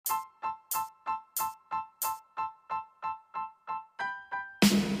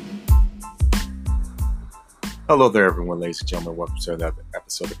Hello there, everyone, ladies and gentlemen. Welcome to another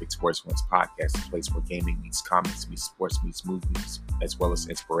episode of Big Sports Ones Podcast, a place where gaming meets comics, meets sports, meets movies, as well as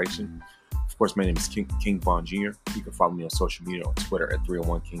inspiration. Of course, my name is King Von Jr. You can follow me on social media on Twitter at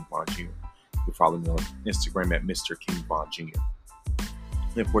 301 King Von Jr. You can follow me on Instagram at Mr. King Von Jr.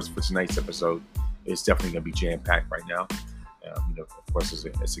 And of course, for tonight's episode, it's definitely going to be jam-packed right now. Of course,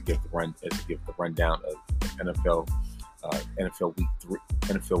 it's a gift the rundown of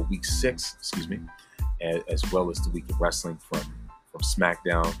NFL Week 6. Excuse me. As well as the week of wrestling from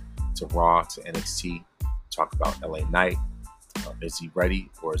SmackDown to Raw to NXT. Talk about LA Knight. Is he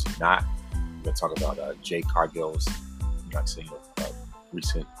ready or is he not? We're going to talk about Jade Cargill's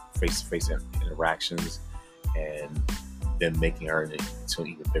recent face-to-face interactions and them making her into an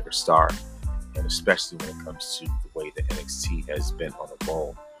even bigger star. And especially when it comes to the way that NXT has been on a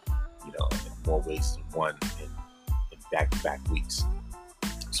roll, in more ways than one in back-to-back weeks.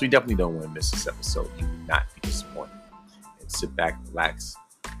 So you definitely don't want to miss this episode. You will not be disappointed. And sit back, relax,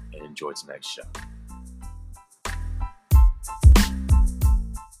 and enjoy tonight's show.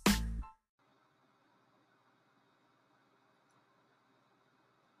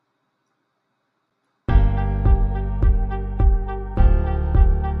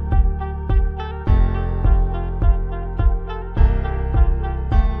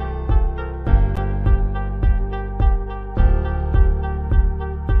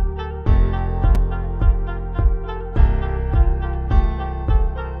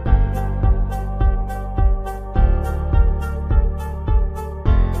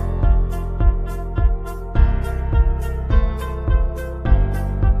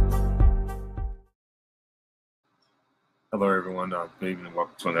 Hello, everyone. Good evening and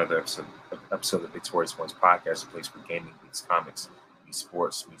welcome to another episode of Big Sports Ones Podcast, a place where gaming meets comics, meets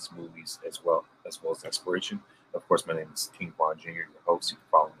sports, meets movies, as well as inspiration. Of course, my name is King Von Jr., your host. You can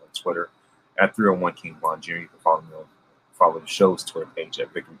follow me on Twitter at 301 King Von Jr. You can follow the show's Twitter page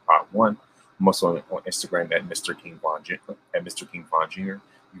at VictoryPod1. I'm also on Instagram at Mr. King Von Jr. You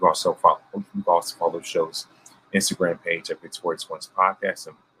can also follow the show's Instagram page at Big Sports Ones Podcast,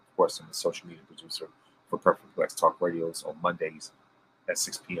 and of course, I'm the social media producer for Perfect Flex Talk Radios on Mondays at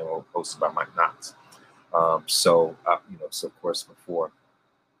 6 p.m. hosted by Mike Knox. So of course, before,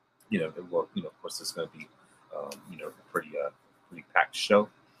 of course, it's going to be, a pretty packed show.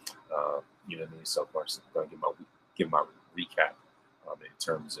 So of course, I'm going to give my recap in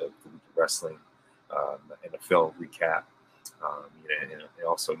terms of the week of wrestling, NFL recap, and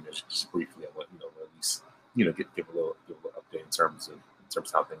also, just briefly, I want, at least, give a little update in terms of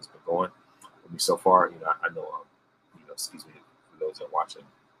how things have been going. So far, I know, excuse me, for those that are watching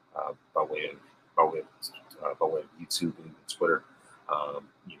by way of YouTube and even Twitter, my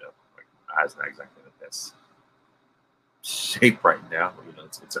eyes not exactly in the best shape right now. In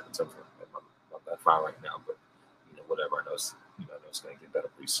terms of my left eye right now, but whatever. I know it's going to get better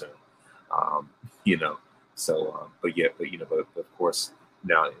pretty soon. But of course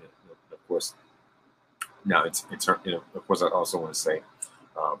now, of course, I also want to say.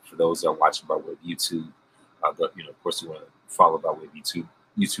 For those that are watching by way of YouTube, of course, you want to follow by way of YouTube,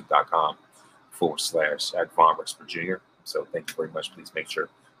 youtube.com/ @Von Rexford Jr. So thank you very much. Please make sure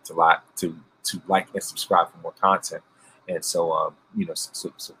to like and subscribe for more content. And so, of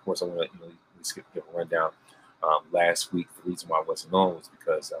course, I want to give a rundown. Last week, the reason why I wasn't on was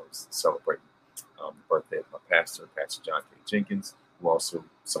because I was celebrating the birthday of my pastor, Pastor John K. Jenkins, who also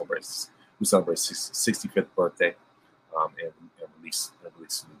celebrates his 65th birthday. And release a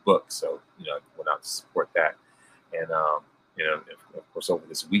new book. So, I went out to support that. And, of course, over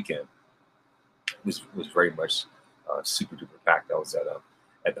this weekend, was very much super duper packed. I was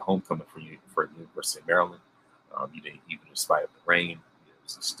at the homecoming for the University of Maryland. Even in spite of the rain, it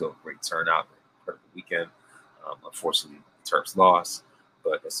was still a great turnout, incredible weekend. Unfortunately, the Terps lost,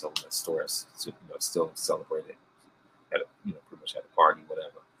 but that's a story. Still celebrated. Pretty much had a party,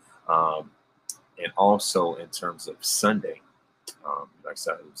 whatever. And also in terms of Sunday, like I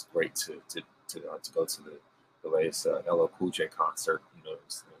said, it was great to go to the latest LL Cool J concert. It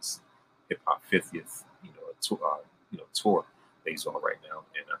was hip hop 50th, tour that he's on right now,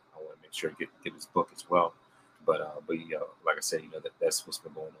 and I want to make sure to get his book as well. But like I said, that's what's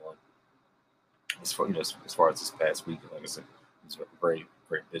been going on as far as this past week. Like I said, it was very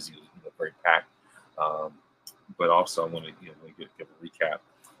very busy, very packed. But also I want to give a recap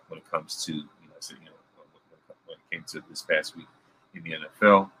when it comes to when it came to this past week in the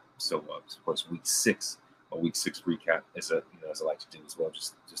NFL. So of course week 6 recap as I like to do as well.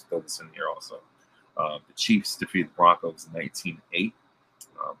 Just throw this in here also. The Chiefs defeated the Broncos 19-8.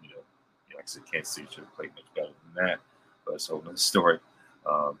 Like I said, Kansas City should have played much better than that. But so another story.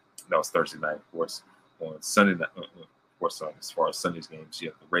 That was Thursday night, of course. on Sunday night, of course, as far as Sunday's games, you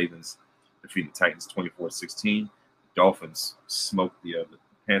have the Ravens defeat the Titans 24-16. The Dolphins smoked the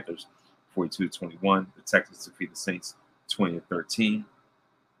Panthers 42-21. The Texans defeat the Saints 20-13.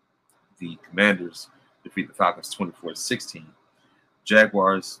 The Commanders defeat the Falcons 24-16.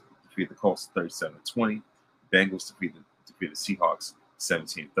 Jaguars defeat the Colts 37-20. Bengals defeat the Seahawks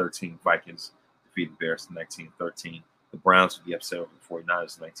 17-13. Vikings defeat the Bears 19-13. The Browns would be upset over the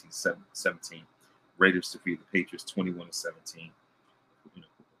 49ers 19-17. Raiders defeat the Patriots 21-17. Of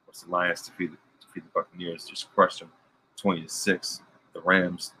course, the Lions defeat the Buccaneers, just crushed them 20-6. The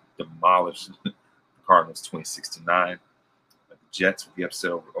Rams demolished the Cardinals 26-9. The Jets would be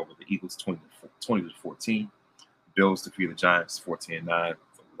upset over the Eagles 20-14. Bills defeat the Giants 14-9. A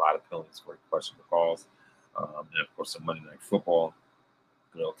lot of penalties, very questionable calls. And of course, some Monday Night Football.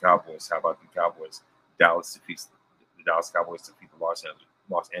 Good old Cowboys. How about the Cowboys? The Dallas Cowboys defeat the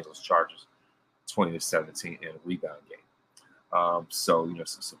Los Angeles Chargers 20-17 in a rebound game. So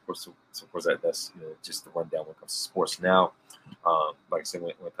of course that's just the rundown when it comes to sports now. Like I said,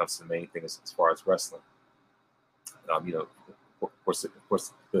 when it comes to the main thing as far as wrestling, of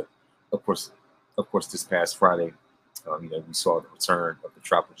course, this past Friday, we saw the return of the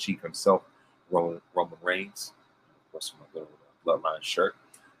Tribal Chief himself, Roman Reigns. Of course, my little bloodline shirt.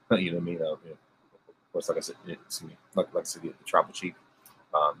 You know what I mean? Of course, like I said, the Tribal Chief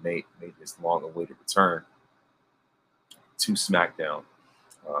made his long-awaited return to SmackDown.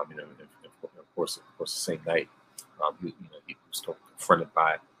 Of course, the same night, he was confronted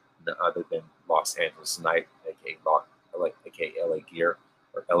by none other than Los Angeles Knight, aka LA Gear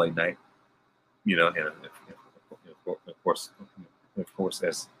or LA Knight. And of course,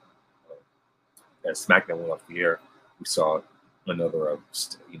 as SmackDown went off the air, we saw another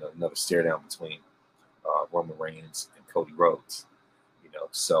stare down between Roman Reigns and Cody Rhodes.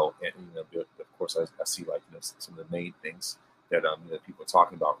 So of course, I see some of the main things that people are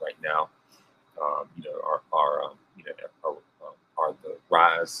talking about right now. Are the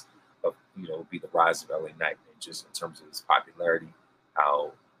rise of be the rise of LA Knight, and just in terms of his popularity,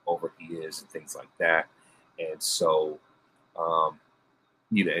 how over he is, and things like that. And so,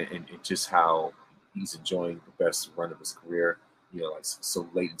 and just how he's enjoying the best run of his career. So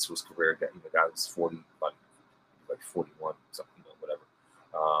late into his career, that guy was 40, like 41, something, whatever.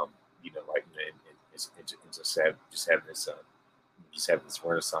 Just having this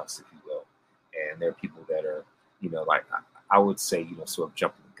renaissance, if you will. And there are people that are, I would say, sort of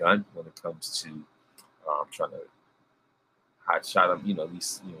jumping the gun when it comes to trying to hot shot him, at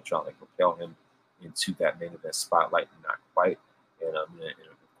least, trying to propel him into that main event spotlight, not quite. And of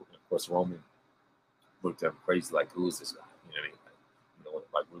course, Roman looked at him crazy, like, who is this guy? Like, what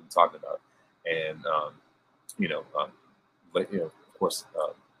are we talking about? And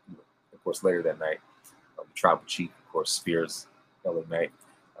of course, later that night, the Tribal Chief, of course, spears LA Knight,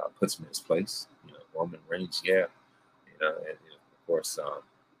 puts him in his place. Roman Reigns, yeah, and of course, so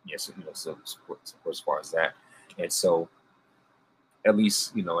as far as that, and so at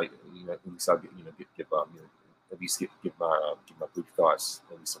least at least I'll give my brief thoughts,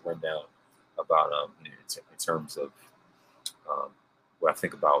 at least a rundown about in terms of what I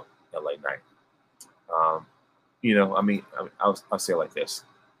think about LA Knight. I'll say it like this.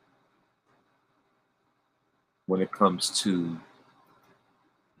 When it comes to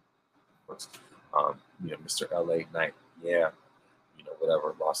Mr. LA Knight, yeah,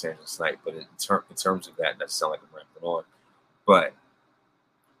 whatever, Los Angeles Knight, but in terms of that, doesn't sound like I'm ramping on. But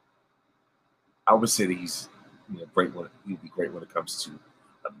I would say that he's he'd be great when it comes to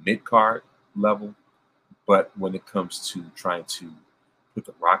a mid card level, but when it comes to trying to put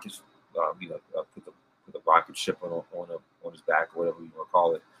the rocket, put the rocket ship on his back, or whatever you want to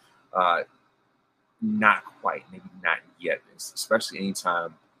call it, not quite, maybe not yet. Especially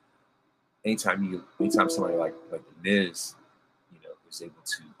anytime somebody like the Miz, is able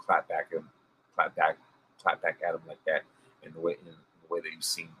to clap back at him like that, in the way that you've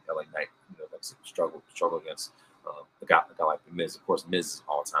seen LA Knight, struggle against a guy like the Miz. Of course, Miz is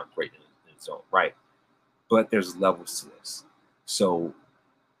all-time great in his own right, but there's levels to this. So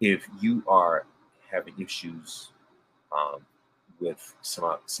if you are having issues with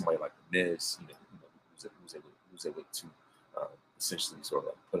somebody like the Miz, who's able to essentially sort of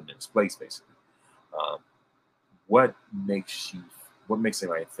like put him in his place, basically. What makes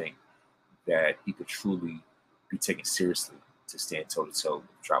anybody think that he could truly be taken seriously to stand toe to toe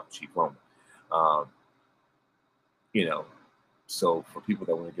with Tribal Chief Roman? So for people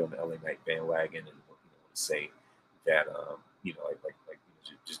that want to get on the LA Knight bandwagon and want to say that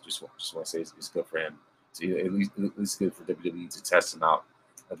just want to say it's good for him, to at least good for WWE to test him out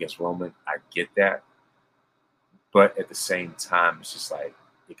against Roman. I get that, But at the same time, it's just like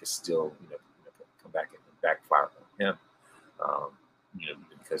it could still, come back and backfire on him. Um,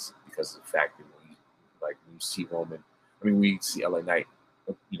 because of the fact that when you see Roman, I mean, we see LA Knight,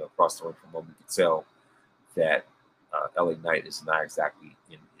 across the ring from Roman, you can tell that LA Knight is not exactly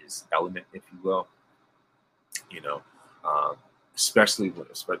in his element, if you will. You know, um, especially with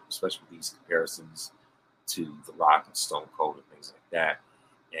these comparisons to The Rock and Stone Cold and things like that.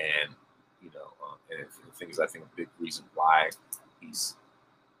 And and the thing is, I think a big reason why he's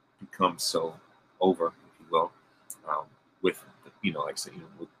become so over, if you will, um, with like I said,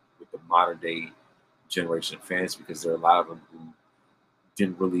 with the modern day generation of fans, because there are a lot of them who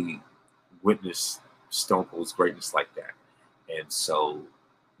didn't really witness Stone Cold's greatness like that, and so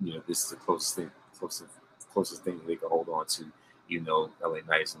this is the closest thing they can hold on to. LA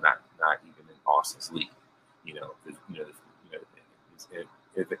Knight is not even in Austin's league. You know, the, you know, the, you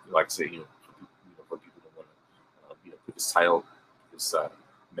know, like I said, for people that want to, put this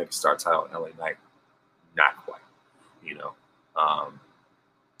megastar title in LA Knight, not quite. You know, um,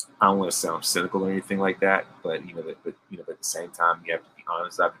 I don't want to sound cynical or anything like that, but but at the same time, you have to be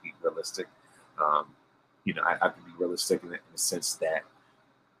honest. I have to be realistic. Um, I have to be realistic in the sense that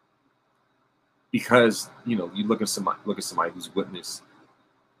because you look at somebody who's witnessed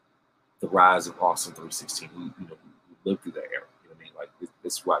the rise of Austin 316, who lived through that era. You know what I mean? Like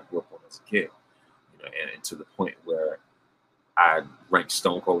this is what I grew up on as a kid. And to the point where I ranked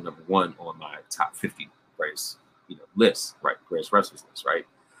Stone Cold #1 on my top 50 greatest list, right? Greatest wrestlers list, right?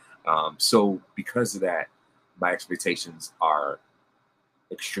 So because of that, my expectations are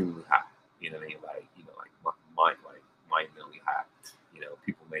extremely high. You know what I mean? Like monumentally high.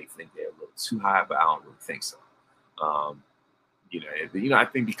 People may think they're a little too high, but I don't really think so. Um, I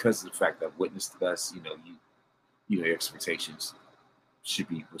think because of the fact that I've witnessed the best, your expectations should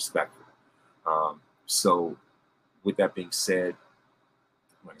be respectful. So, with that being said,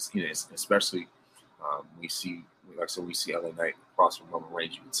 especially like so we see LA Knight across from Roman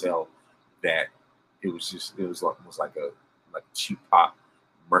Reigns, you can tell that it was like a cheap pop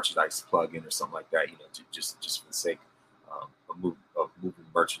merchandise plug-in or something like that. Just for the sake of moving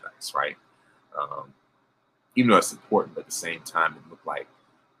merchandise, right? Um, Even though it's important, but at the same time, it looked like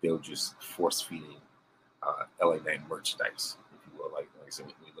they were just force feeding LA Knight merchandise, if you will. Like I said,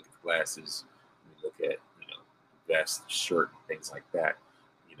 when we look at the glasses, when we look at vest, shirt, things like that.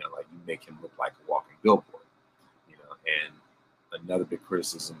 Like you make him look like a walking billboard. And another big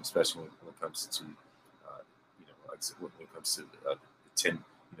criticism, especially when it comes to like I said, when it comes to the Tim,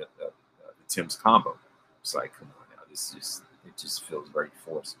 the Tim's combo, it's like, come on now, it just feels very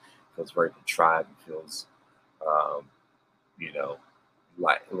forced, it feels very contrived, it feels um, you know,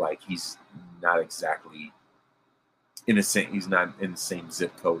 like he's not exactly he's not in the same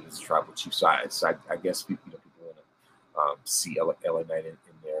zip code as Tribal Chief. So I guess people want to see LA Knight in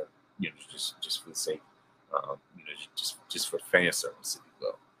there, just for the sake, just for fan service, if you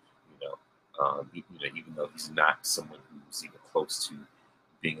will. Even though he's not someone who's even close to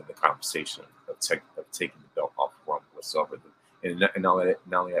being in the conversation of taking the belt off from whatsoever. And not only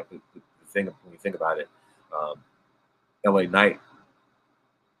that, but the thing when you think about it, um, LA Knight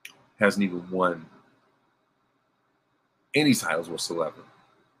hasn't even won any titles whatsoever.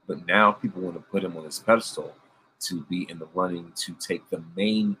 But now people want to put him on this pedestal to be in the running to take the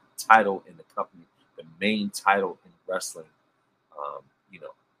main title in the company, the main title in wrestling, um,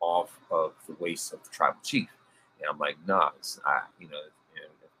 off of the waist of the Tribal Chief. And I'm like, nah, and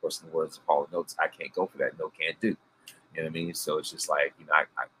of course, in the words of Paul Notes, I can't go for that. No, can't do. You know what I mean? So it's just like, like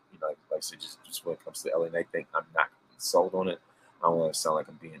I said, just when it comes to the LA Knight thing, I'm not sold on it. I don't want to sound like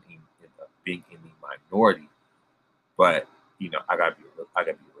I'm being in the minority, but I gotta be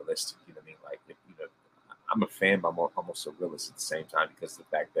realistic. You know what I mean? Like, I'm a fan, but I'm almost a realist at the same time because of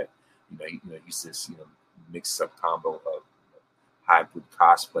the fact that he's this mixed up combo of hybrid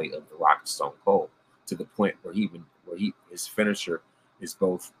cosplay of The Rock and Stone Cold to the point where his finisher is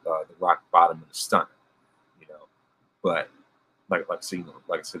both the Rock Bottom and the Stunner. But like I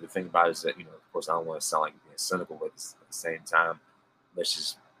said, the thing about it is that of course, I don't want to sound like being cynical, but at the same time, let's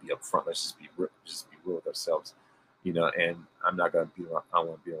just be upfront. Let's just be real with ourselves. And I'm not gonna be around. I don't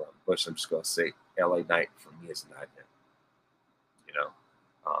want to be around the bush. I'm just gonna say, LA Knight for me is not him.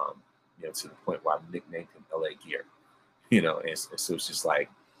 To the point where I nicknamed him LA Gear. And so it's just like,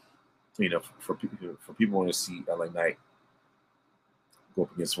 for people want to see LA Knight go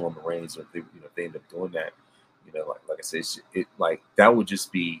up against Roman Reigns, or if they end up doing that, like I said, like that would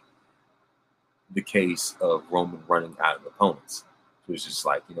just be the case of Roman running out of opponents. So it's just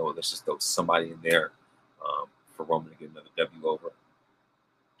like, let's just throw somebody in there for Roman to get another W over.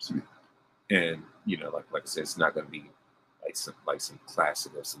 And like I said, it's not going to be like some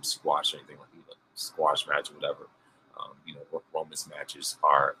classic or some squash or anything like squash match or whatever. Roman's matches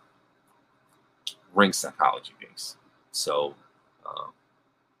are ring psychology based, so um,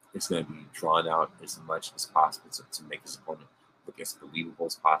 it's going to be drawn out as much as possible to make his opponent look as believable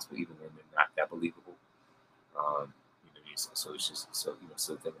as possible, even when they're not that believable. So it's just so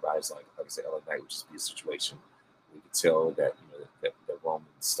the thing about it is like I said, LA Knight would just be a situation where you could tell that that Roman's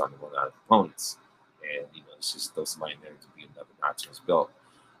starting to run out of opponents, and it's just throw somebody in there to be another notch on his belt.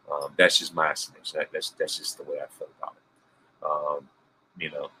 That's just my estimation. That's just the way I feel about it. You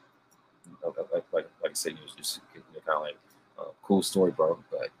know, like I said, it's just kind of like cool story, bro,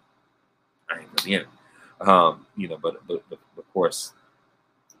 but I ain't really in it. But of course,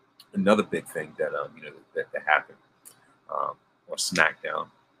 another big thing that that happened on SmackDown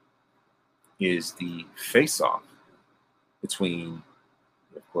is the face-off between,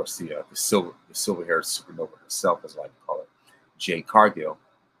 of course, the silver-haired supernova herself, as I like to call it, Jade Cargill,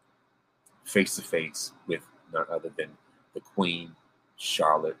 face to face with none other than the Queen,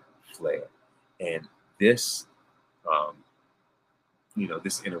 Charlotte Flair, and this,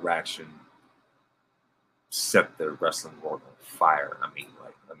 this interaction set the wrestling world on fire. I mean,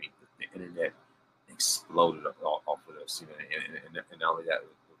 the internet exploded off of this, and not only that,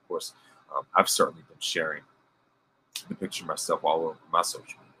 of course, I've certainly been sharing the picture myself all over my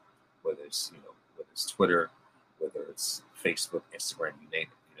social media, whether it's Twitter, whether it's Facebook, Instagram, you name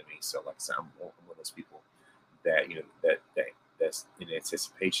it. You know what I mean? So, like I said, I'm one of those people that that's in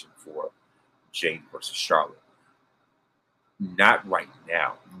anticipation for Jade versus Charlotte. Not right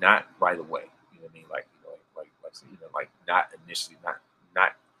now, not right away. You know what I mean? Like not initially,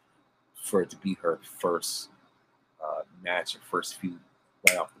 not for it to be her first match or first feud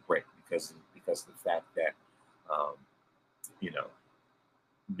right off the break, because of the fact that you know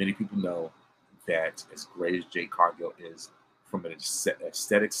many people know that as great as Jade Cargill is from an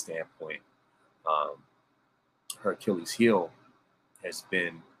aesthetic standpoint, her Achilles heel has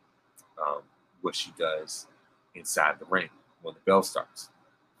been what she does inside the ring when the bell starts.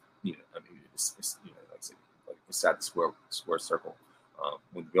 It's like I said, like inside the square circle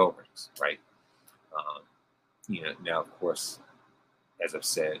when the bell rings, right? Um, now of course, as I've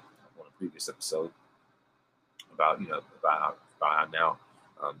said on a previous episode about how now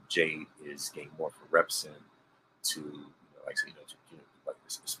Jade is getting more for reps in to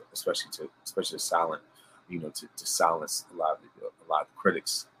especially silent to silence a lot of the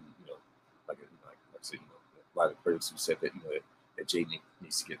critics, like I said, a lot of the critics who said that that Jade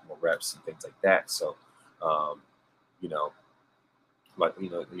needs to get more reps and things like that. So you know what I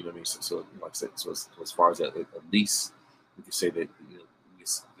mean. So like I said, so as far as at least we can say that we can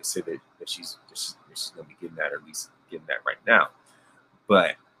say that she's going to be getting that, or at least getting that right now.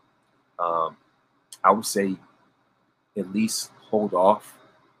 But I would say at least hold off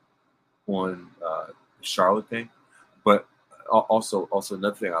on the Charlotte thing. But also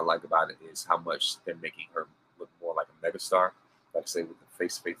another thing I like about it is how much they're making her look more like a megastar. Like I say, with the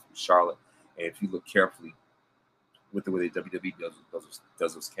face-to-face with Charlotte, and if you look carefully with the way the WWE does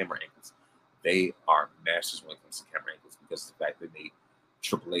those camera angles, they are masters when it comes to camera angles, because of the fact they made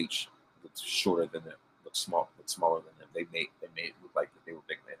Triple H look shorter than them, look smaller than them. They made it look like that they were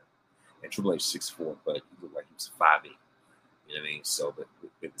bigger than him. And Triple H 6'4", but he looked like he was 5'8". You know what I mean? So, but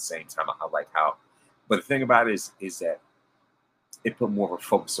at the same time, I like how. But the thing about it is that it put more of a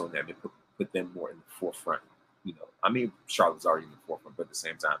focus on them. It put them more in the forefront. I mean, Charlotte's already in the forefront, but at the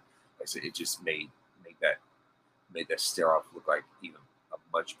same time, like I said, it just made that stare off look like even a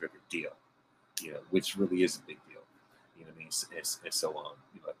much bigger deal. Which really is a big deal. You know what I mean? And so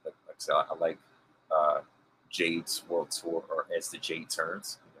like I said, I like Jade's world tour, or as the Jade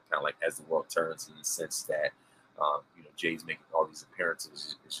turns, kind of like as the world turns, in the sense that Jade's making all these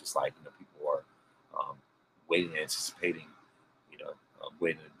appearances. It's just like people are waiting, anticipating,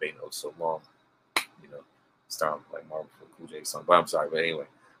 waiting and debating so long. Starting like Marvel for Cool J song, but I'm sorry, but anyway,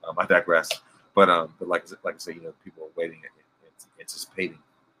 I digress. But like I say, people are waiting and anticipating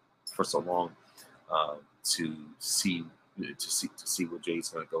for so long to see where Jade's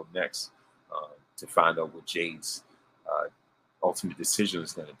going to go next, to find out what Jade's ultimate decision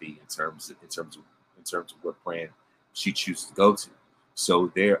is going to be in terms of what brand she chooses to go to.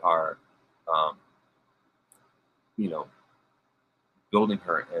 So there are, building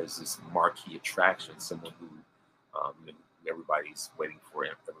her as this marquee attraction, someone who everybody's waiting for,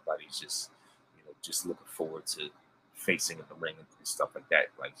 and everybody's just looking forward to facing in the ring and stuff like that.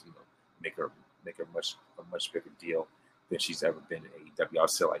 Like make her a much bigger deal than she's ever been in AEW. I'll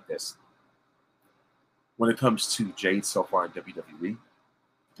say like this: when it comes to Jade so far in WWE,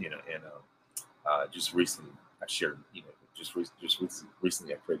 and Just recently, I shared,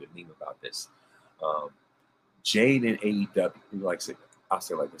 recently I created a meme about this. Um, Jade and AEW, like I said, I'll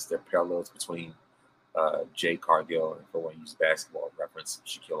say like this: there are parallels between Jade Cargill, and if I want to use basketball reference,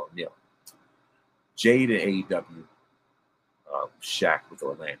 Shaquille O'Neal. Jade and AEW, Shaq with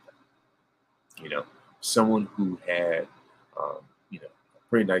Orlando. You know, someone who had, a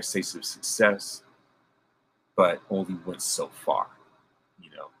pretty nice taste of success, but only went so far. You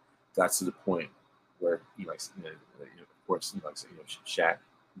know, got to the point where of course, Shaq,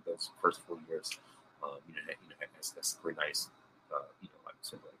 those first 4 years, that's a pretty nice, like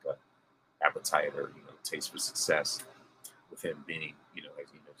sort of like a appetite or taste for success. With him being,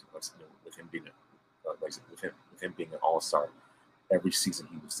 with him being, with him being an all-star every season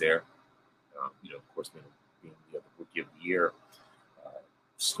he was there. Of course, being the rookie of the year, uh,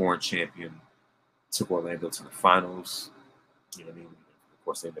 scoring champion, took Orlando to the finals. You know what I mean? Of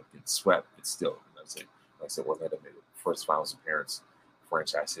course, they ended up getting swept, but still, like I said, Orlando made the first finals appearance in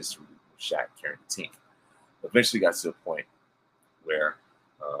franchise history with Shaq carrying the team. Eventually got to a point where,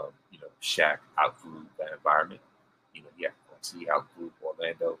 Shaq outgrew that environment. He outgrew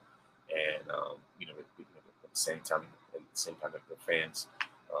Orlando, and at the same time, the fans,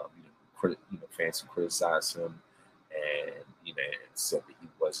 fans who criticized him, and and said that he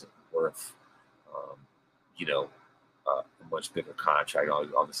wasn't worth, um, you know, a much bigger contract,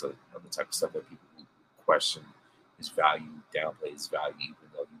 all this other type of stuff that people who question his value, downplay his value, even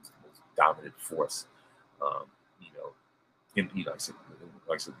though he was the most dominant force. Um, you know, like I said,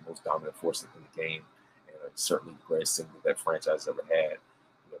 the most dominant force in the game, and certainly the greatest thing that franchise ever had.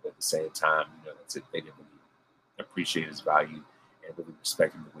 But at the same time, they didn't really appreciate his value and really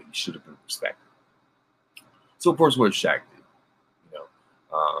respect him the way he should have been respected. So, of course, what Shaq did, you know,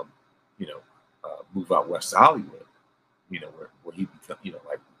 um, move out west to Hollywood, where he become,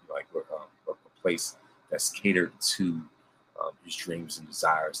 a place that's catered to his dreams and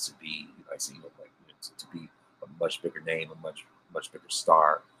desires to be, to be a much bigger name, a much bigger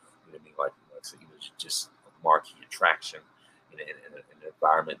star. You know what I mean? Like I said, just a marquee attraction in an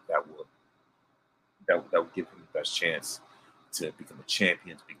environment that would give him the best chance to become a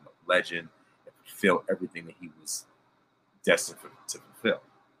champion, to become a legend, and fulfill everything that he was destined to fulfill.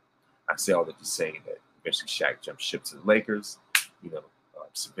 I say all that to say that eventually Shaq jumped ship to the Lakers,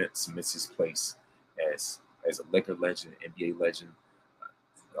 submits his place as a Laker legend, NBA legend.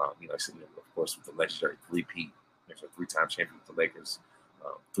 Of course, with the legendary three-peat, there's a three-time champion with the Lakers,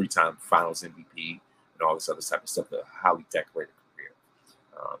 three-time Finals MVP, and all this other type of stuff. A highly decorated career.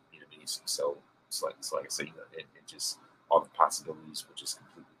 So it's like I said, and just all the possibilities were just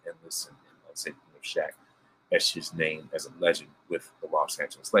completely endless. And like I said, Shaq etched his name as a legend with the Los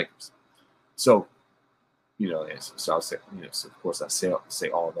Angeles Lakers. So, and so I'll say, so of course I say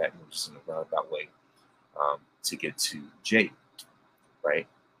all that just in a roundabout way to get to Jade, right?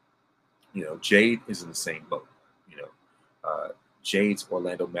 Jade is in the same boat. Jade's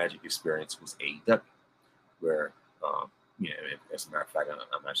Orlando Magic experience was AEW, where, as a matter of fact,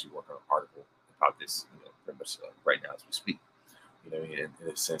 I'm actually working on an article about this, pretty much right now as we speak. In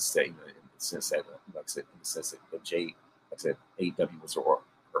the sense that, like I said, in the sense that Jade, like I said, AEW was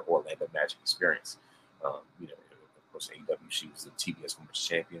her Orlando Magic experience. Of course, AEW, she was the TBS Women's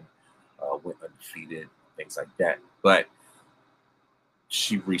Champion, went undefeated, things like that. But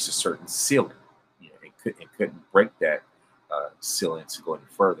she reached a certain ceiling, and couldn't break that ceiling to go any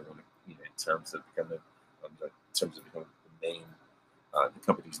further. In terms of becoming, the main, the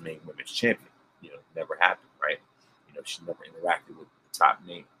company's main women's champion. Never happened, right? She never interacted with the top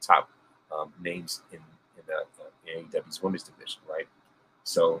names in AEW's women's division, right?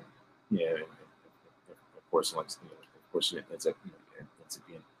 So, of course, it ends up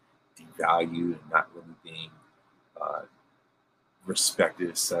being devalued and not really being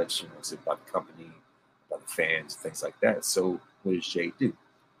respected as such, by the company, by the fans, things like that. So, what does Jade do?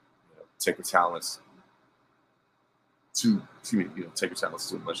 Take her talents to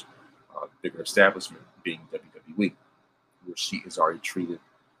a much bigger establishment, being WWE, where she is already treated,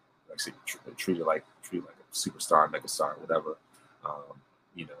 like I said, treated like a superstar, megastar, whatever.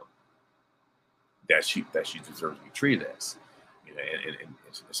 That she deserves to be treated as. And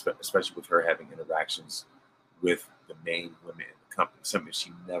especially with her having interactions with the main women in the company, something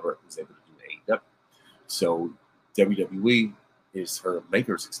she never was able to do in AEW. So WWE is her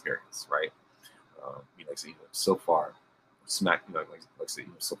Lakers experience, right? So far, Smack, like I said,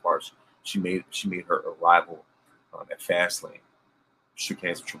 so far she made her arrival at Fastlane, shook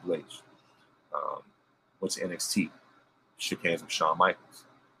hands with Triple H, went to NXT, shook hands with Shawn Michaels,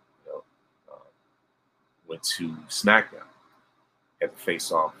 went to SmackDown, had to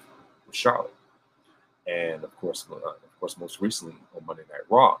face off with Charlotte, and of course, most recently on Monday Night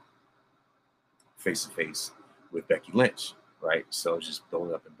Raw, face to face with Becky Lynch, right? So it's just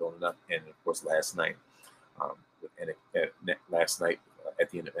building up and building up, and of course, last night, at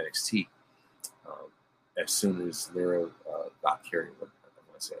the end of NXT, as soon as Lyra Valkyria, I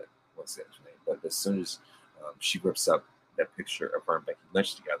want to say her name, but as soon as she rips up that picture of her and Becky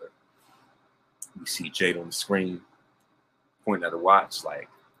Lynch together, we see Jade on the screen pointing at her watch, like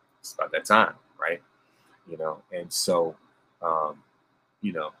it's about that time, right? And so,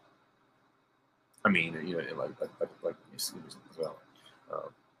 you know, I mean, like as well.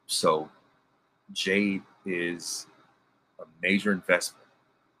 So Jade is a major investment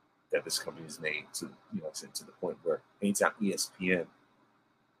that this company has made to the point where anytime ESPN,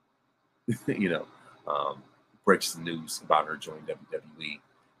 breaks the news about her joining WWE,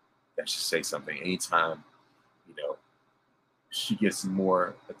 that should say something. Anytime, she gets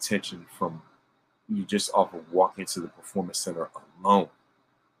more attention from you just off of walking to the Performance Center alone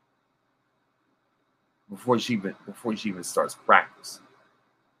before she even starts practice.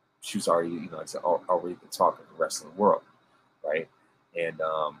 She was already, already the talk of the wrestling world, right? And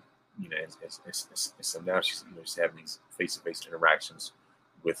so now she's she's having these face-to-face interactions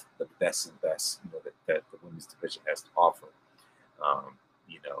with the best and best, that the women's division has to offer.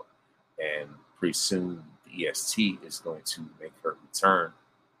 And pretty soon the EST is going to make her return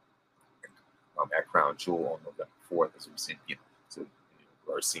at Crown Jewel on November 4th, as we've seen,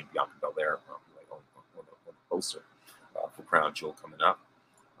 we're seeing Bianca Belair on the poster for Crown Jewel coming up.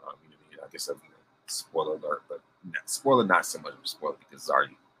 I guess that's spoiler alert, but not so much of a spoiler because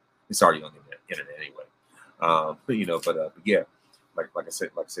it's already on the internet anyway. But yeah, like I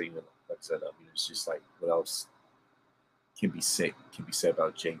said, it's just like what else can be said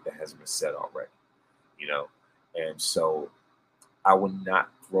about Jade that hasn't been said already, and so I would not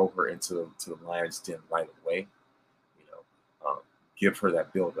throw her into the lion's den right away, give her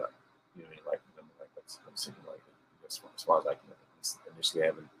that build up, I'm saying, as far as I can initially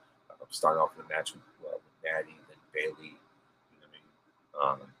having start off with a match with Natty, then Bayley,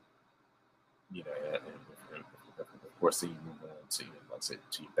 and of course then you move on to like I said,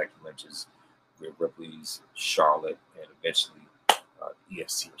 to Becky Lynch's, Rhea Ripley's, Charlotte, and eventually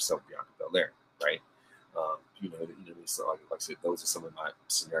EST herself, Bianca Belair, right? So like I said, those are some of my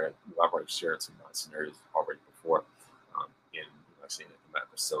scenarios. I've already shared some of my scenarios already before in my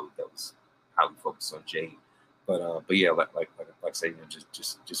episode that was highly focused on Jade. But yeah, like I say,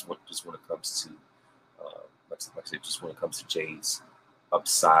 just when it comes to just when it comes to Jade's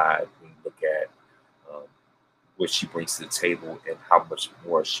upside, when you look at what she brings to the table and how much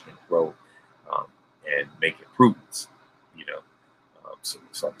more she can grow and make improvements, so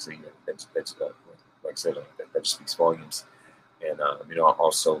like I say, that's like I said, that just speaks volumes. And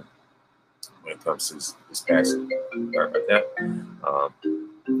also when it comes to this past, sorry about that.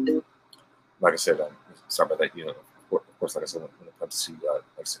 Like I said, sorry about that. Of course, like I said, when it comes to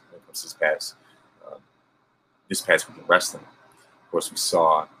this past week in wrestling, of course, we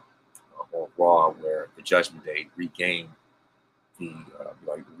saw on Raw where the Judgment Day regained the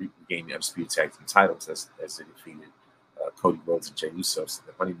Undisputed Tag Team titles as they defeated Cody Rhodes and Jey Uso. So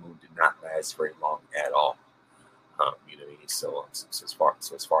the honeymoon did not last very long at all. So as far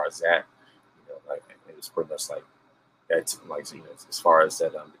as that, it was pretty much like that. As far as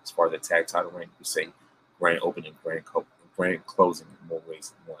the tag title reign, we say grand opening, grand closing in more ways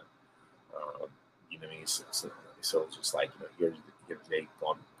than one. So it's just like here's today,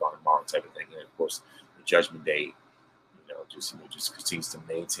 gone tomorrow type of thing. And of course, the Judgment Day, just continues to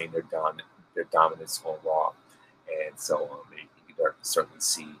maintain their dominance on Raw, and so you can certainly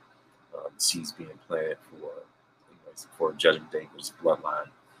see seeds being planted for Judgment Day versus Bloodline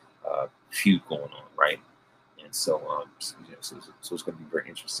feud going on, right? And so so it's going to be very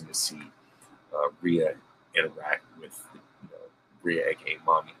interesting to see Rhea interact with Rhea, aka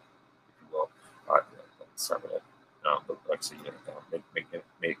Mommy, if you will. Sorry about that. But like I said,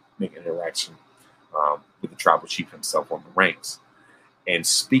 make an interaction with the Tribal Chief himself, Roman Reigns. And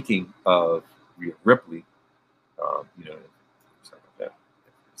speaking of Rhea Ripley, sorry about that.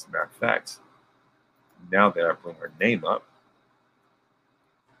 As a matter of fact, now that I bring her name up,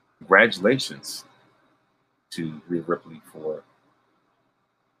 congratulations to Rhea Ripley for,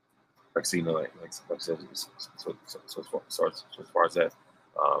 like I said, so as far as that,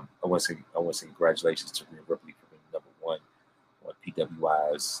 I want to say congratulations to Rhea Ripley for being number one on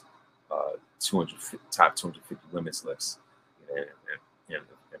PWI's top 250 women's list, and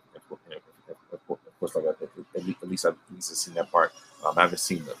of course, like at least I've seen that part. I haven't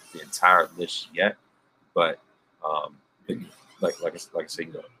seen the entire list yet, but like I say,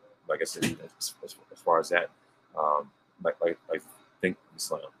 like I said, as far as that, I think,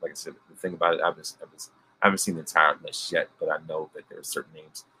 like I said, the thing about it, I haven't seen the entire list yet, but I know that there are certain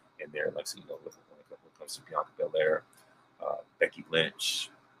names in there, like so, when it comes to Bianca Belair, Becky Lynch,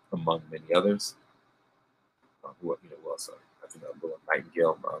 among many others. Who else? I think Willa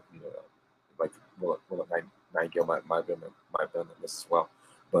Nightingale, like Willa Nightingale might have been on the list as well.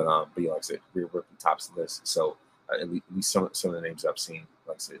 But like I said, Rhea Ripley tops the list. So at least some of the names I've seen,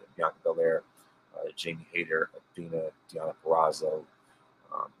 like I said, Bianca Belair, Jamie Hayter, Athena, Deonna Purrazzo,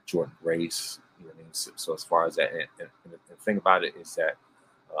 Jordan Grace. You know what I mean? So as far as that, and the thing about it is that,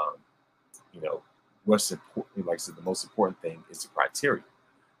 um, you know, what's important, like I said, the most important thing is the criteria.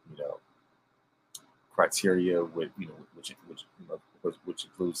 You know, criteria with which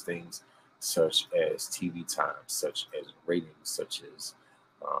includes things such as TV time, such as ratings, such as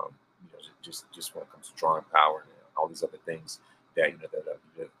just when it comes to drawing power and all these other things that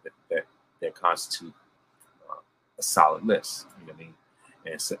that constitute a solid list. You know what I mean?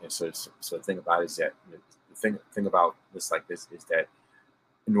 And so the thing about it is that the thing about lists like this is that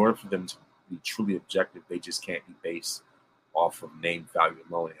in order for them to be truly objective, they just can't be based off of name value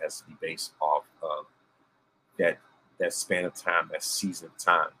alone. It has to be based off of that span of time, that season of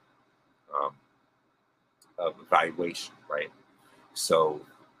time um, of evaluation, right? So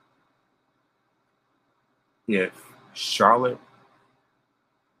if Charlotte,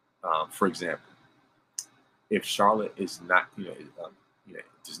 for example, if Charlotte is not,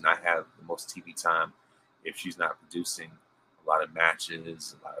 does not have the most TV time, if she's not producing a lot of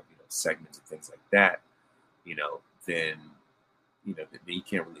matches, a lot of segments and things like that, then then you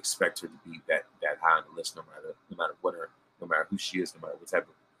can't really expect her to be that high on the list, no matter no matter who she is, no matter what type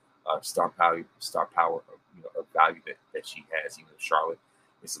of star power, or value that she has. Charlotte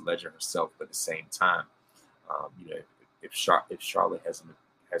is a legend herself, but at the same time, if Charlotte hasn't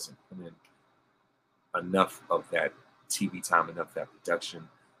put in enough of that TV time, enough of that production,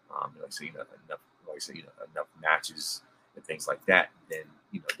 enough matches and things like that, then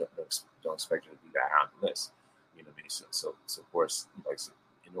don't expect her to be that high on the list. You know what I mean? So of course,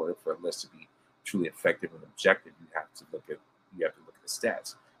 in order for a list to be truly effective and objective, you have to look at the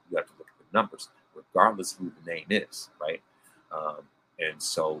stats. You have to look at the numbers, regardless of who the name is, right? And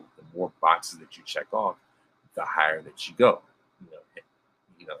so the more boxes that you check off, the higher that you go.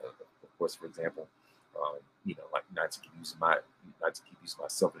 Of course, for example, like not to keep using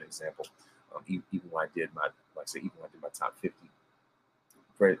myself as an example. Even when I did my top 50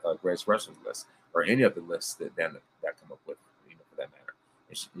 greatest wrestlers list, or any of the lists that come up with, for that matter,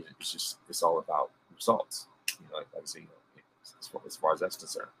 it's all about results. Like I say, as far as that's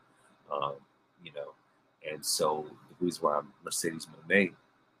concerned, um, you know, and so the reason why Mercedes Moné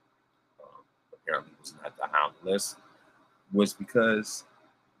apparently was not that high on the list was because,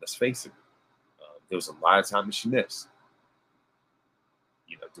 let's face it, there was a lot of time that she missed.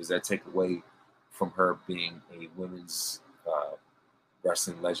 Does that take away from her being a women's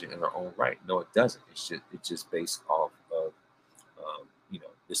wrestling legend in her own right? No, it doesn't. It's just based off of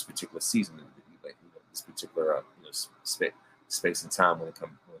this particular season, this particular space and time when it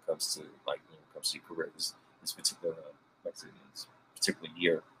comes to your career, this particular this particular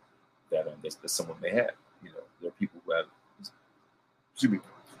year that someone may have. There are people who have, excuse me,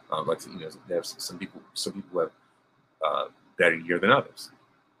 there's some people who have better year than others.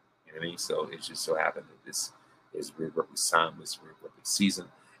 You know what I mean? So it just so happened that this is Rhea Ripley's time, this Rhea Ripley's season.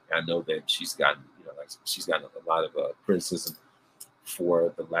 And I know that she's gotten a lot of criticism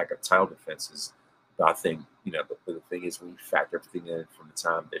for the lack of title defenses. But I think, but the thing is, when you factor everything in from the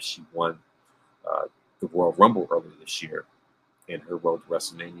time that she won the Royal Rumble earlier this year in her road to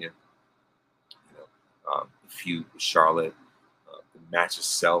WrestleMania, the feud with Charlotte, the match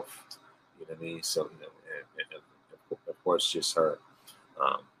itself, you know what I mean? So, and of course, just her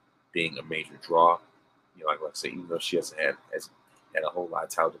being a major draw. Like I say, even though she hasn't had a whole lot of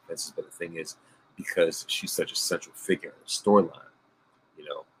title defenses, but the thing is, because she's such a central figure in the storyline,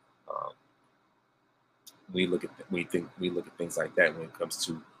 we look at things like that when it comes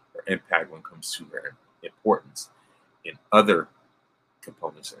to her impact, when it comes to her importance in other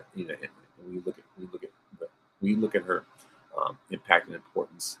components. And we look at her impact and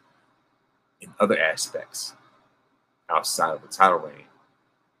importance in other aspects outside of the title reign.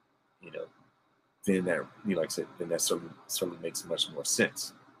 Then that, like I said, then that certainly makes much more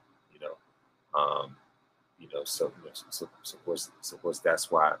sense. So of course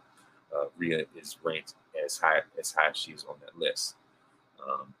that's why Rhea is ranked as high as she is on that list.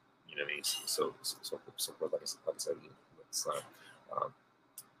 You know what I mean? So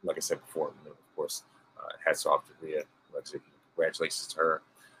like I said before, of course, hats off to Rhea. Like I said, congratulations to her.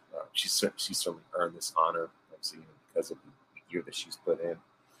 She certainly earned this honor, obviously, because of the year that she's put in. Of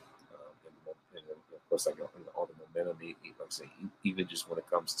course, like all the momentum, like I say, even just when it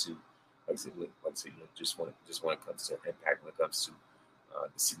comes to, just when it comes to impact, when it comes to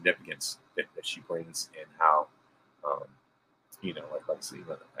the significance that she brings, and how, um, like I say,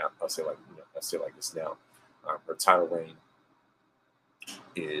 I'll say like this now, her title reign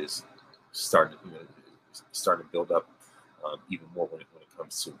is starting, starting to build up even more when it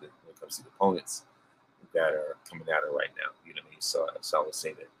comes to the opponents that are coming at her right now. You know what I mean? So I would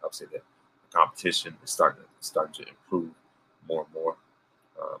say that the competition is starting to improve more and more,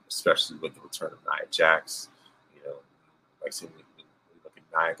 especially with the return of Nia Jax. You know, like I said, we look at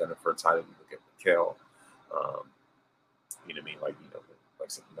Nia gunning for a title. We look at Raquel. Um, you know what I mean? Like I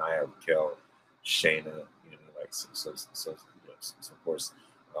said, Nia, Raquel, Shayna. You know what I mean? Like so of course,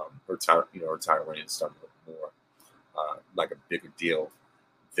 her title reign is starting to look more like a bigger deal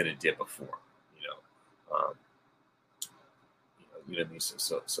than it did before. You know. You know what I mean?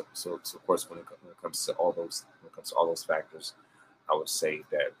 So of course, when it comes to all those factors, I would say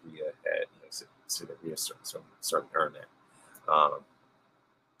that Rhea had, say that Rhea started to earn that.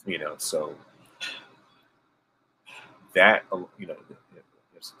 So that,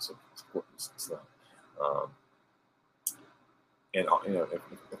 so, um, and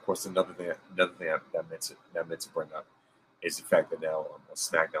of course, another thing that I meant to bring up is the fact that now on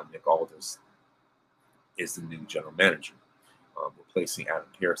SmackDown, Nick Aldis is the new general manager, replacing Adam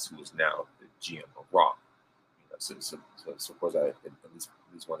Pearce, who is now the GM of Raw. So of course, I at least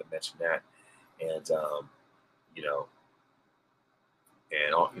want to mention that, and you know,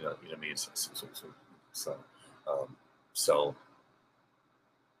 and all you know what I mean. So, um, so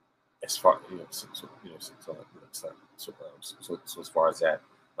as far so as far as that,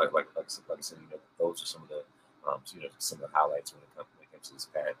 like I said, those are some of the some of the highlights when it comes to this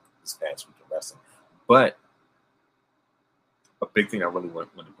past week of wrestling. But a big thing I really want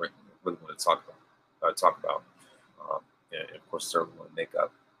to talk about, and of course certainly want to make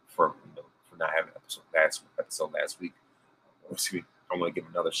up for for not having an episode last week. Excuse me, I want to give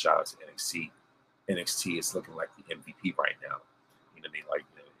another shout out to NXT. NXT is looking like the MVP right now. You know what I mean? Like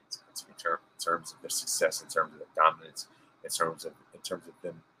it's in terms of their success, in terms of their dominance, in terms of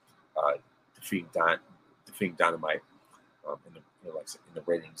them uh, defeating Dynamite like I said, in the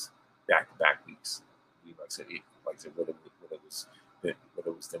ratings back to back weeks. Like I said, whether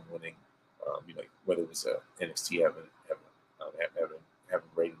it was them winning, whether it was NXT having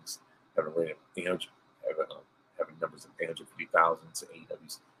ratings, having rated 800, having numbers of 850,000 to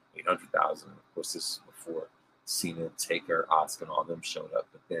AEW's 800,000. Of course, this is before Cena, Taker, Asuka, and all them showed up.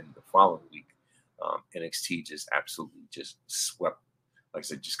 But then the following week, NXT just absolutely just swept, like I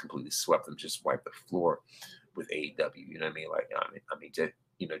said, just completely swept them, just wiped the floor with AEW. You know what I mean? Like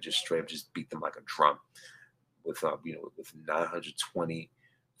just straight up just beat them like a drum with with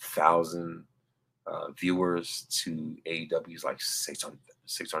 920,000 viewers to AEW's like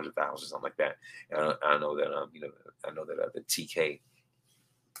 600,000, something like that. And I know that the TK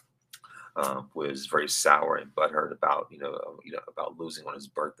was very sour and butthurt about about losing on his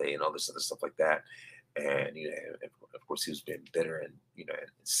birthday and all this other stuff like that. And and of course he was being bitter and and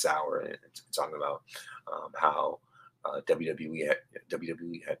sour and talking about how WWE had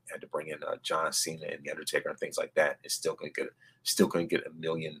to bring in John Cena and The Undertaker and things like that. It's still couldn't get a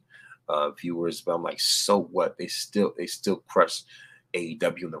million viewers. But I'm like, so what? They still crush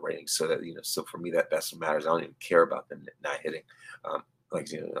AEW in the ratings. So that so for me that's what matters. I don't even care about them not hitting. I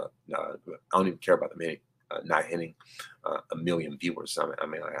don't even care about them hitting, not hitting a million viewers. I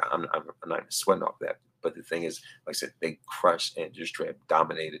mean, like, I'm not even sweating off that. But the thing is, like I said, they crushed and just straight up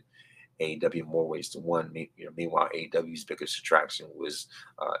dominated AEW in more ways than one. Meanwhile, AEW's biggest attraction was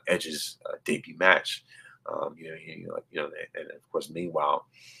Edge's debut match. And of course, meanwhile,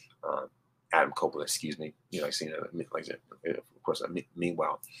 Adam Copeland, excuse me, of course,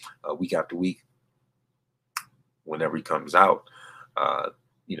 meanwhile, week after week, whenever he comes out,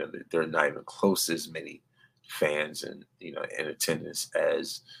 they're not even close to as many fans and in attendance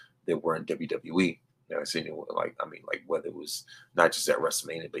as there were in WWE. Like whether it was not just at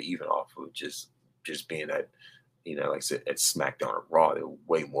WrestleMania, but even off of just being at like I said, at SmackDown or Raw, there were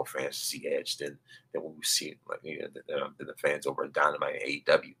way more fans to see Edge than what we see than the fans over at Dynamite and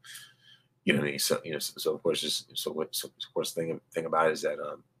AEW. You know what I mean? So of course, of course, thing about it is that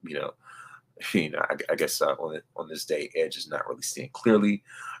I guess on this day, Edge is not really seeing clearly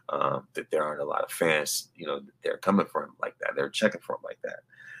that there aren't a lot of fans, they're coming for him like that. They're checking for him like that,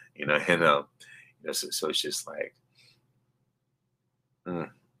 and so it's just like,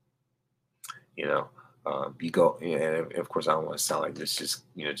 You go, and of course, I don't want to sound like this, just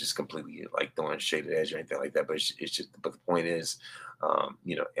just completely like throwing shade at edge or anything like that. But it's just, but the point is,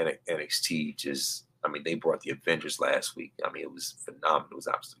 NXT just, I mean, they brought the Avengers last week. I mean, it was phenomenal. It was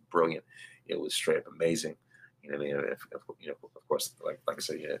absolutely brilliant. It was straight up amazing. You know what I mean? Of course, like I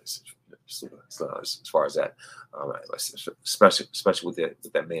said, as far as that, especially with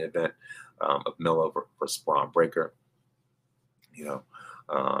that main event of Melo versus Braun Breaker, you know.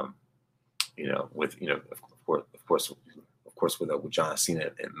 Um, with of course, with John Cena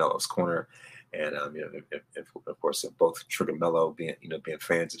and Melo's corner, and of course, both Trick and Melo being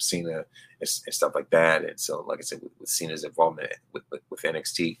fans of Cena and stuff like that, and so like I said, with Cena's involvement with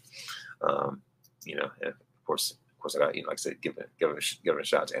NXT, and of course, I got like I said, give a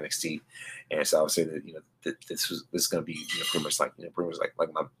shout out to NXT, and so I would say that this is going to be pretty much like the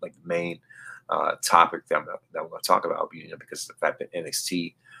main topic that we're going to talk about, because of the fact that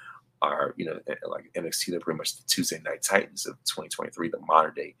NXT are, like NXT, they're pretty much the Tuesday Night Titans of 2023, the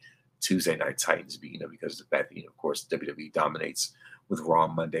modern day Tuesday Night Titans, because of the fact that, of course, WWE dominates with Raw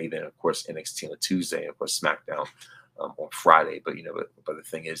on Monday, then, of course, NXT on a Tuesday, and, of course, SmackDown on Friday. But, but the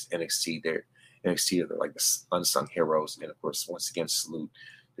thing is, they're like the unsung heroes. And, of course, once again, salute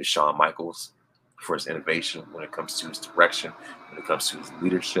to Shawn Michaels for his innovation when it comes to his direction, when it comes to his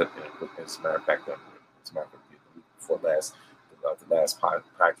leadership. And as a matter of fact, before last, the last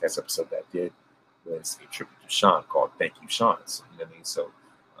podcast episode that I did was a tribute to Sean called "Thank You, Sean." So, you know what I mean? So,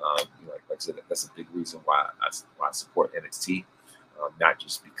 like I said, that's a big reason why I support NXT, not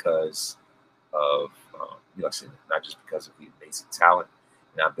just because of like I said, not just because of the amazing talent.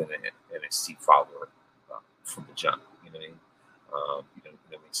 And I've been an NXT follower from the jump. You know what I mean? What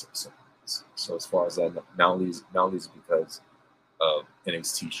I mean? So as far as that, not only is it because of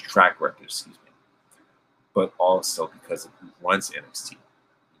NXT's track record, excuse me, but also because of who runs NXT.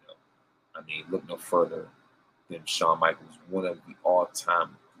 I mean, look no further than Shawn Michaels, one of the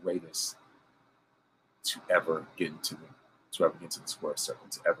all-time greatest to ever get into the square circle,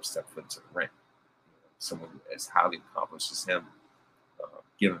 to ever step foot into the ring. Someone as highly accomplished as him,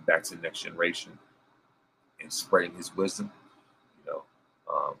 giving back to the next generation and spreading his wisdom. You know,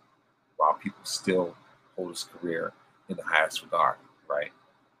 while people still hold his career in the highest regard, right?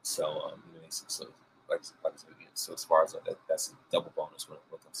 So, so like I said again, so as far as that's a double bonus when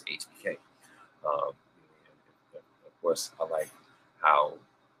it comes to HBK. Of course, I like how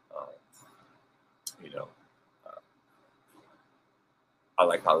I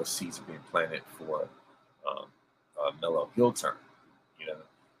like how the seeds are being planted for Melo heel turn. You know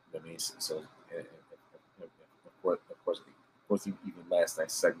what I mean? So of course, even last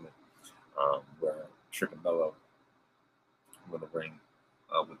night's segment where Trick and Melo were in the ring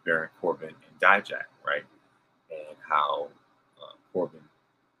with Baron Corbin and Dijak, right? And how Corbin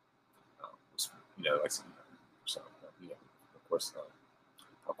was, like, so, of course,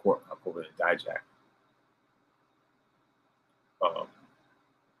 how Corbin and Dijak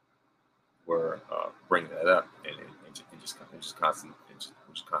were bringing that up and just constantly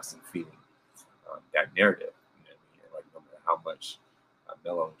feeding that narrative. You know what I mean? Like, no matter how much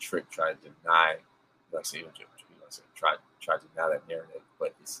Melo and Trick tried to deny, like say, try to deny that narrative,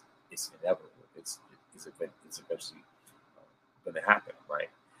 but it's inevitable. It's eventually going to happen, right?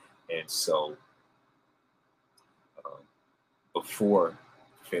 And so before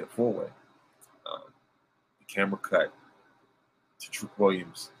Fatal 4-Way, the camera cut to Trick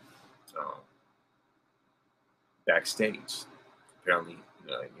Williams backstage. Apparently,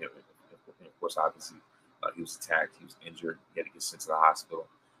 of course, obviously, he was attacked. He was injured. He had to get sent to the hospital.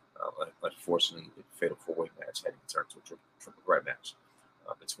 Unfortunately, the Fatal 4-Way match had to turn to a triple threat match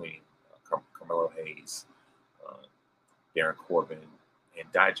between Carmelo Hayes, Baron Corbin,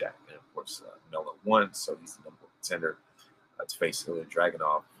 and Dijak. And of course, Melo won, so he's the number one contender to face Ilya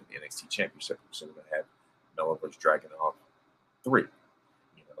Dragunov for the NXT Championship. So we're going to have Melo versus Dragunov 3.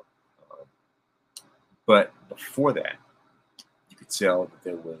 But before that, you could tell that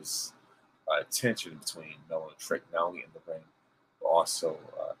there was tension between Melo and Trick, not only in the ring, but also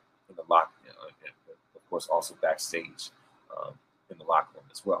in the locker room, and of course, also backstage in the locker room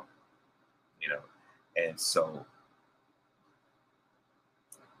as well. And so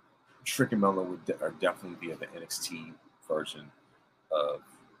Trick and Melo are definitely be the NXT version of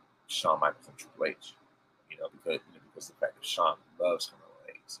Shawn Michaels and Triple H. Because the fact that Shawn loves Carmelo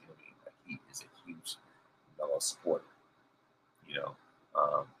Hayes. Like, he is a huge Melo supporter.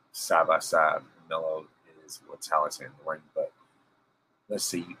 Side by side, Melo is more talented in the ring, but let's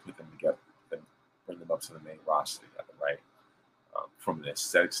say you put them together, bring them up to the main roster together, right? From an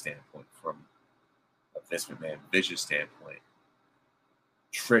aesthetic standpoint, from a Vince McMahon vision standpoint,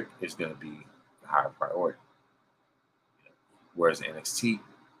 Trick is going to be the higher priority. Whereas in NXT,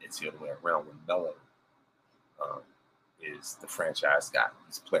 it's the other way around. When Melo is the franchise guy,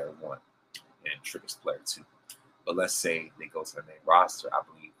 he's player one, and Trick is player two. But let's say they go to the main roster, I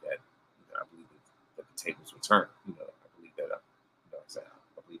believe that that the tables will turn. I believe that I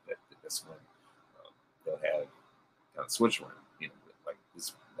believe that that's when they'll have kind of switch around. Like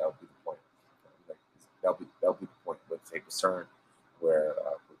this, that'll be the point. That'll be the point where the tables turn, where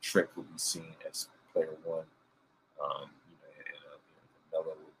Trick will be seen as player one. And Melo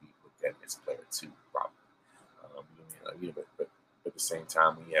will be looked at as player two, probably. But at the same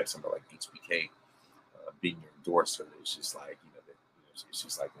time, when you have somebody like HBK being your endorser, it's just like it's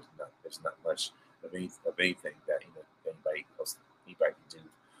just like there's not much of anything that anybody can do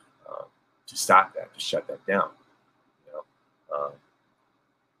to stop that, to shut that down.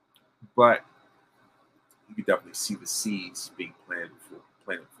 But you can definitely see the seeds being planted for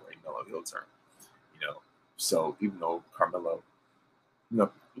a Melo heel turn. So even though Carmelo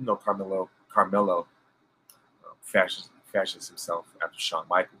fashions himself after Shawn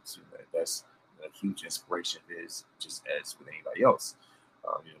Michaels, that's a huge inspiration of his, just as with anybody else.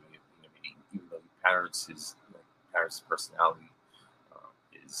 Even though he patterns his personality,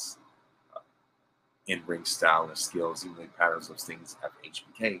 his in-ring style and skills, even though he patterns those things after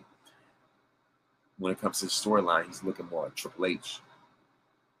HBK. When it comes to the storyline, he's looking more like Triple H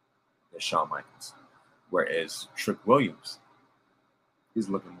than Shawn Michaels. Whereas Trick Williams is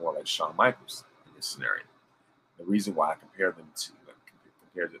looking more like Shawn Michaels in this scenario. The reason why I compare them to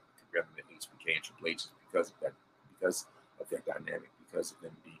HBK and Triple H is because of their dynamic, because of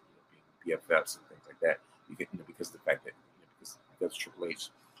them being BFFs and things like that. Because of the fact that because Triple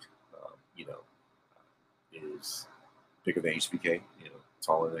H, is bigger than HBK,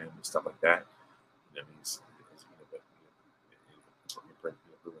 taller than him and stuff like that. He's pretty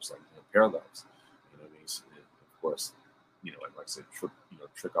much like parallels. Of course, like I said,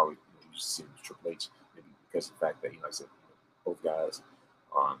 Trick always used to see him as Triple H, maybe because of the fact that like I said, both guys,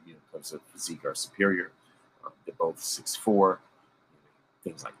 in terms of physique, are superior. They're both 6'4",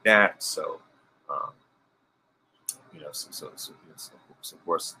 things like that. So, so of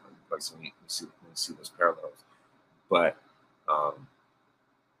course, like so we see those parallels, but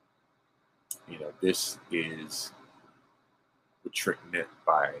this is what Trick meant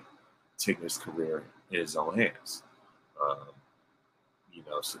by taking his career in his own hands.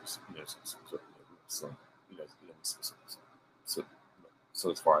 So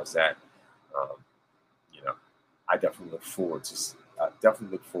as far as that, I definitely look forward to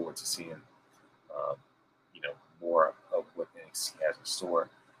seeing more of what NXT has in store.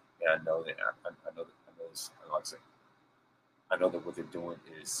 And I know that I know that what they're doing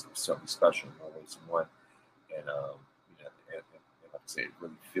is something special in more ways than one. And and like I said, it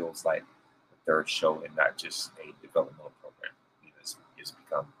really feels like the third show and not just a developmental program. It's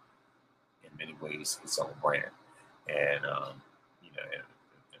become in many ways its own brand. And and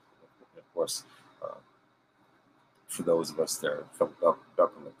of course, for those of us that are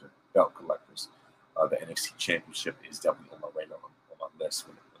belt collectors, the NXT Championship is definitely on my radar, on my list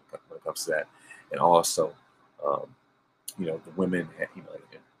when it comes to that. And also, the women,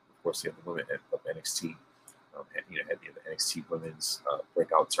 of course, you have the women of NXT, had the NXT Women's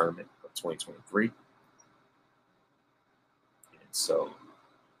Breakout Tournament of 2023. And so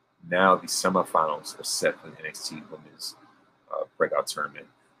now the semifinals are set for the NXT Women's Breakout Tournament.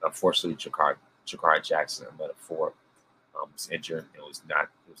 Unfortunately, Jakara Jackson, a metaphor, was injured and was not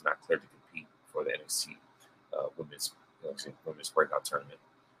cleared to compete for the NXT Women's Breakout Tournament.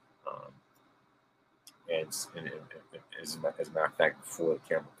 And as a matter of fact, before the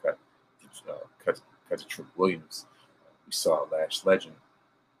camera cut to Trick Williams, we saw Lash Legend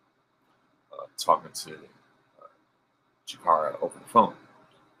talking to Jakara over the phone.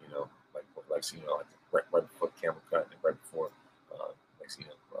 Right before the camera cut and right before, like I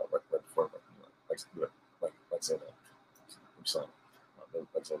said, it was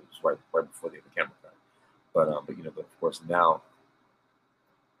right before the camera cut. But of course now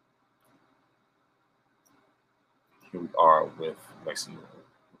here we are with when it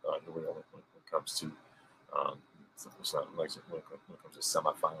comes to when it comes to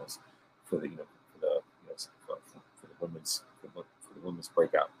semifinals for the women's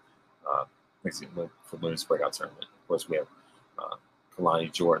breakout. For women's breakout tournament. Of course, we have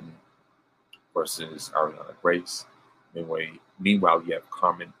Kalani Jordan versus Ariana Grace. Meanwhile, you have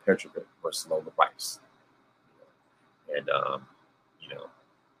Carmen Petrovic versus Lola Vice. And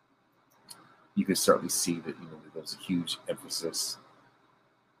you can certainly see that there's a huge emphasis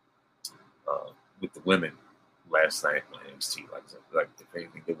with the women last night on NXT. Like if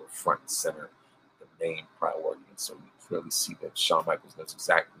anything, they were front and center main priority. And so you clearly see that Shawn Michaels knows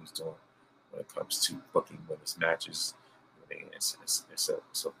exactly what he's doing when it comes to booking women's matches. So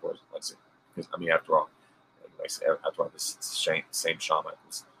of course, like I said, because I mean, after all, like I said, after all, this same Shawn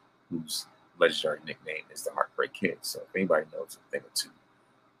Michaels, whose legendary nickname is the Heartbreak Kid. So if anybody knows a thing or two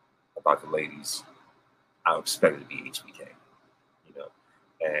about the ladies, I expect it to be HBK, you know.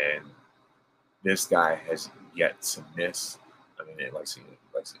 And this guy has yet to miss. I mean, like I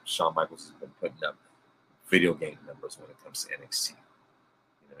said, Shawn Michaels has been putting up video game numbers when it comes to NXT. You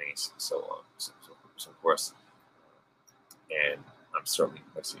know what I mean? So of course, and I'm certainly,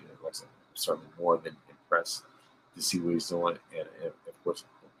 like I said, I'm certainly more than impressed to see what he's doing, and of course,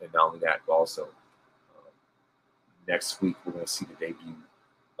 and not only that, but also next week we're going to see the debut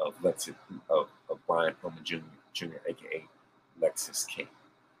of Brian Pillman Jr., aka Lexis King.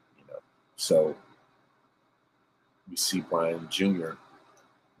 You know, so we see Brian Jr.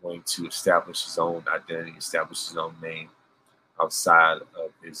 going to establish his own identity, establish his own name outside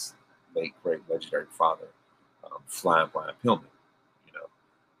of his late great legendary father, Flying Brian Pillman. You know,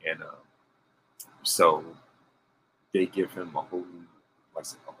 and so they give him a whole new, like I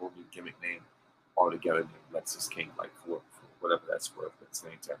said, a whole new gimmick name altogether named Lexis King, like for whatever that's worth. At the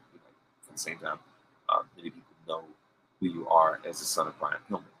same time, at the same time, many people know who you are as the son of Brian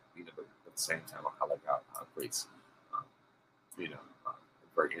Pillman. You know, but at the same time, I like how great, um, you know, a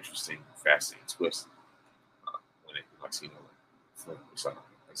very interesting, fascinating twist when it, like you know, like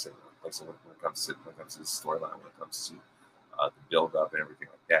I said, when it comes to the storyline, when it comes to the build up and everything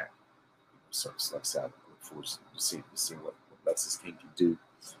like that. So like I said, I look forward to seeing what Lexis King can do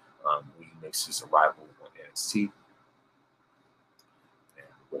when he makes his arrival on NXT. And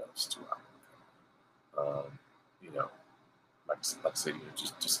what else do I? You know, like I said, you know,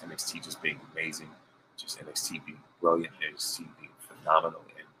 just NXT just being amazing, just NXT being brilliant, NXT being phenomenal,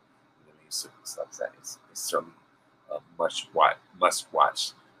 and you know, certain stuff like that. It's certainly must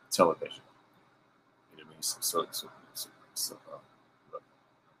watch television. You know what I mean? So look,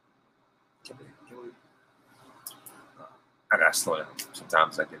 can we, I gotta slow down.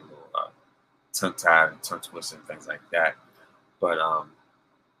 Sometimes I get a little tongue tied and tongue twisted and things like that. But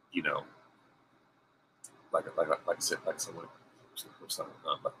you know, like I said, when it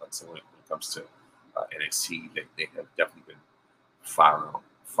comes to NXT, they have definitely been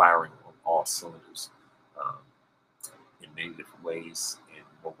firing on all cylinders in many different ways. In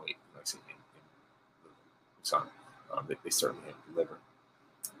more ways, like I said, they certainly have delivered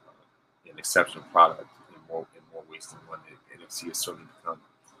an exceptional product in more ways than one. NXT has certainly become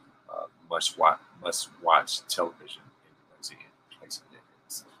must watch television.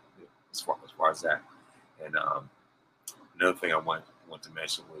 As far as that, and another thing I want to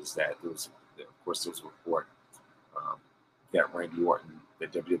mention was that of course, there was a report that Randy Orton,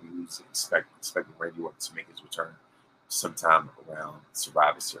 that WWE was expecting Randy Orton to make his return sometime around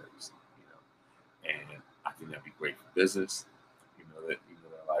Survivor Series. You know, and I think that'd be great for business. You know that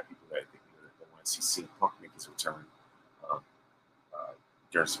there are a lot of people that think that want to see CM Punk make his return um,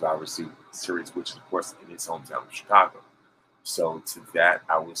 during Survivor Series, which is of course in his hometown of Chicago. So to that,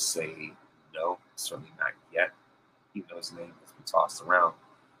 I would say no, certainly not yet. Even though his name has been tossed around,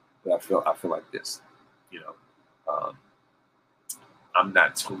 but I feel like this. You know, I'm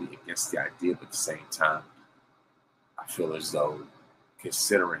not totally against the idea, but at the same time, I feel as though,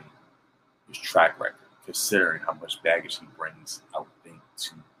 considering his track record, considering how much baggage he brings, I would think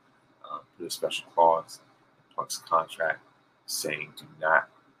to put a special clause in Punk's contract saying, "Do not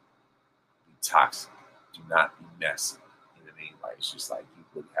be toxic, do not be messy." You know what I mean? Like it's just like you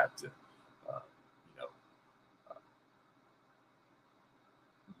would have to, you know,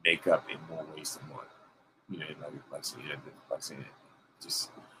 make up in more ways than one. You know, like saying,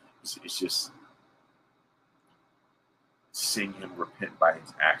 it's just seeing him repent by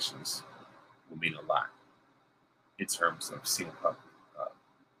his actions will mean a lot in terms of CM Punk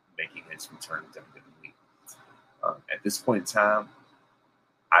making his return to WWE. At this point in time,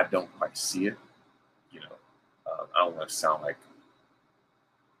 I don't quite see it. You know, I don't want to sound like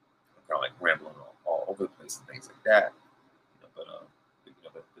I'm kind of like rambling all over the place and things like that. You know,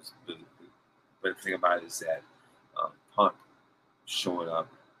 but the thing about it is that Punk showing up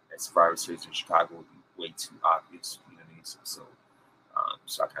at Survivor Series in Chicago would be way too obvious. You know what I mean?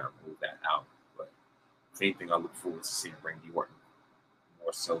 So I kind of ruled that out. But if anything, I look forward to seeing Randy Orton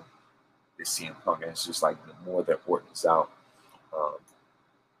more so than CM Punk. And it's just like the more that Orton's out,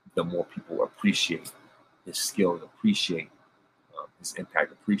 the more people appreciate his skill, appreciate his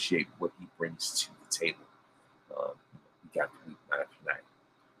impact, appreciate what he brings to the table. We got the week night after night.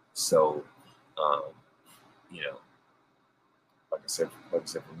 So, you know, like I said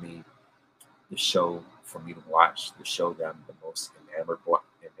for me, the show for me to watch, the show that I'm the most enamored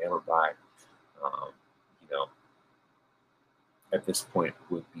by, um, you know, at this point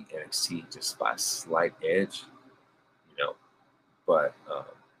would be NXT just by a slight edge, you know, but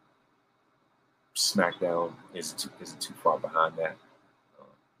SmackDown isn't too far behind that.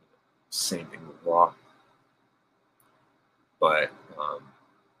 Same thing with Raw, but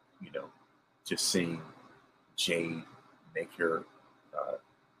you know, just seeing Jade make her uh,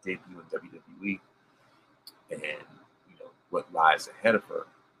 debut in WWE, and what lies ahead of her.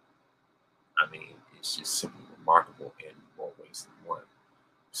 I mean, it's just simply remarkable in more ways than one.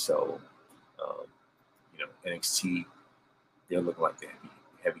 So, um, NXT, they're looking like the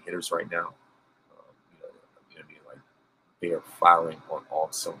heavy hitters right now. I mean, like they are firing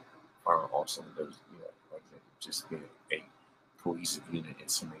all cylinders. Like just being a cohesive unit in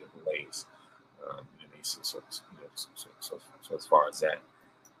so many other ways. So as far as that,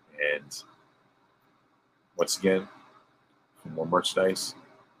 and once again, for more merchandise,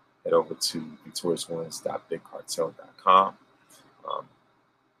 head over to victoriousones.bigcartel.com. Um,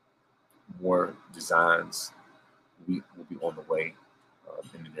 more designs will be on the way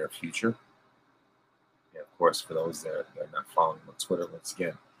in the near future. And of course, for those that are not following me on Twitter, once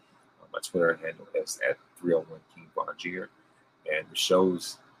again, my Twitter handle is at 301 King Von Jr. And the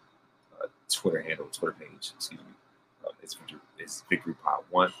show's Twitter page, excuse me, is Victory Pod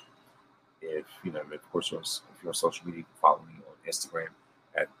 1. If of course, if you're on social media, you can follow me on Instagram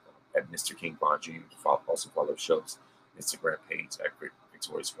at Mr. King Von Jr. You can also follow the show's Instagram page at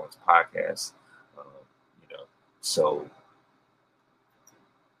Victorious Ones Podcast. So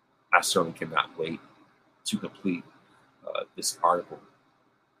I certainly cannot wait to complete this article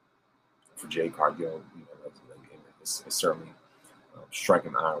for Jade Cargill. It's certainly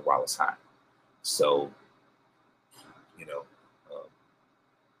striking iron while it's hot. So,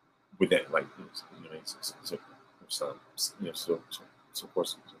 with that, like, of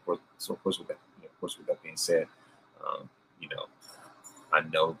course, with that being said, um, you know, I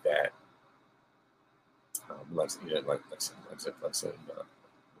know that, like I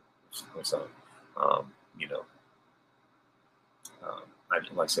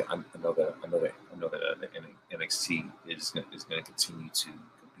said, I know that NXT is going to continue to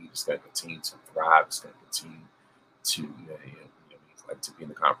compete. It's going to continue to thrive. It's going to continue to to be in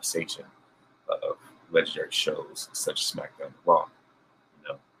the conversation of legendary shows such as SmackDown and Raw.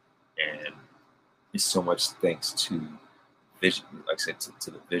 And it's so much thanks to vision, like I said,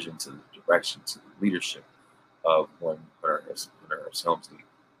 to the vision, to the direction, to the leadership of one Hunter S. Helmsley,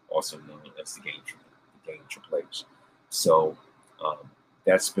 also known as the Game Triple H. So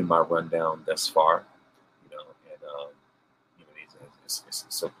that's been my rundown thus far, and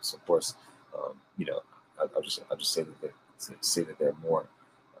so of course, I'll just say that there are more,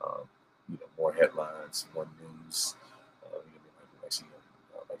 more headlines, more news, like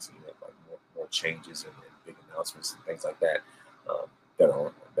more changes and big announcements and things like that that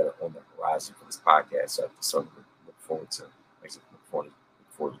are on the horizon for this podcast. So I certainly look forward to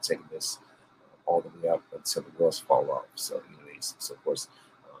taking this all the way up until the wheels fall off. So so of course,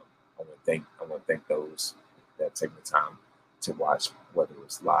 I want to thank those that take the time to watch, whether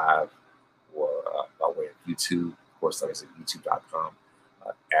it's live or by way of YouTube. Of course, like I said, YouTube.com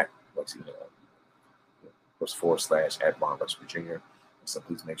at of course / at Von Rex Virginia. So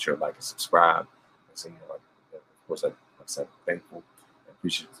please make sure to like and subscribe. And so of course, like I said, thankful and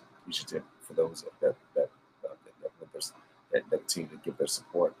appreciative for those that continue to give their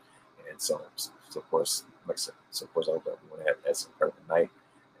support. And so of course, like I said, of course, I hope everyone has an incredible night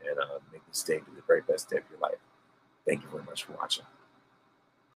and make this day be the very best day of your life. Thank you very much for watching.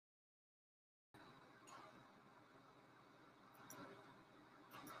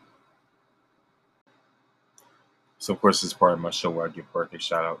 So, of course, this is part of my show where I give birthday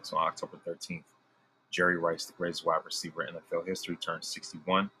shout outs. On October 13th, Jerry Rice, the greatest wide receiver in NFL history, turned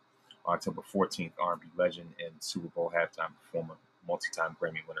 61. On October 14th, R&B legend and Super Bowl halftime performer, multi-time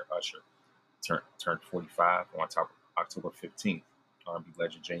Grammy winner Usher, turned 45. On October 15th, R&B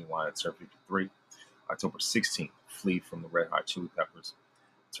legend Genuine turned 53. October 16th, Flea from the Red Hot Chili Peppers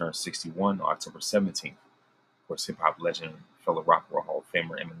turned 61. On October 17th, of course, hip-hop legend, fellow rock and roll Hall of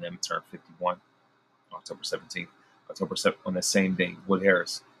Famer Eminem turned 51. On October 17th. On the same day, Wood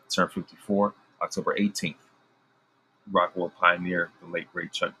Harris turned 54. October 18th, rock and roll pioneer, the late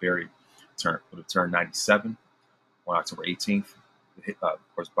great Chuck Berry, would have turned 97. On October 18th, of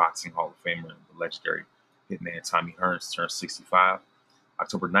course, boxing Hall of Famer, the legendary hitman Tommy Hearns turned 65.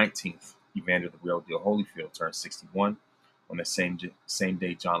 October 19th, Evander the Real Deal Holyfield turned 61. On the same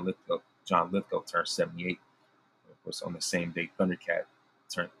day, John Lithgow turned 78. Of course, on the same day, Thundercat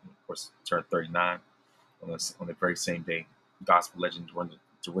turned 39 on the very same day. Gospel legend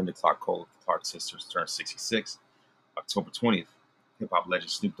Dorinda Clark Clark sisters turned 66. October 20th, hip hop legend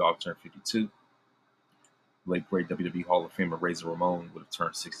Snoop Dogg turned 52. Late great WWE Hall of Famer Razor Ramon would have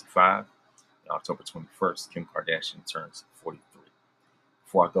turned 65. And October 21st, Kim Kardashian turns 43.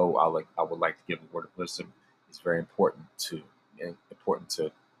 Before I go, I would like to give a word of wisdom. It's very important to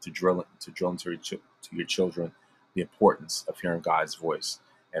drill into your children the importance of hearing God's voice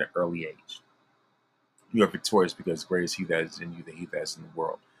at an early age. You are victorious because greater is He that is in you than he that is in the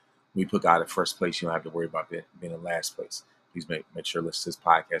world. When you put God in first place, you don't have to worry about being in last place. Please make sure to listen to this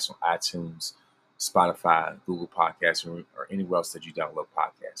podcast on iTunes, Spotify, Google Podcasts, or anywhere else that you download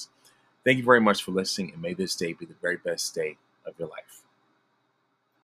podcasts. Thank you very much for listening, and may this day be the very best day of your life.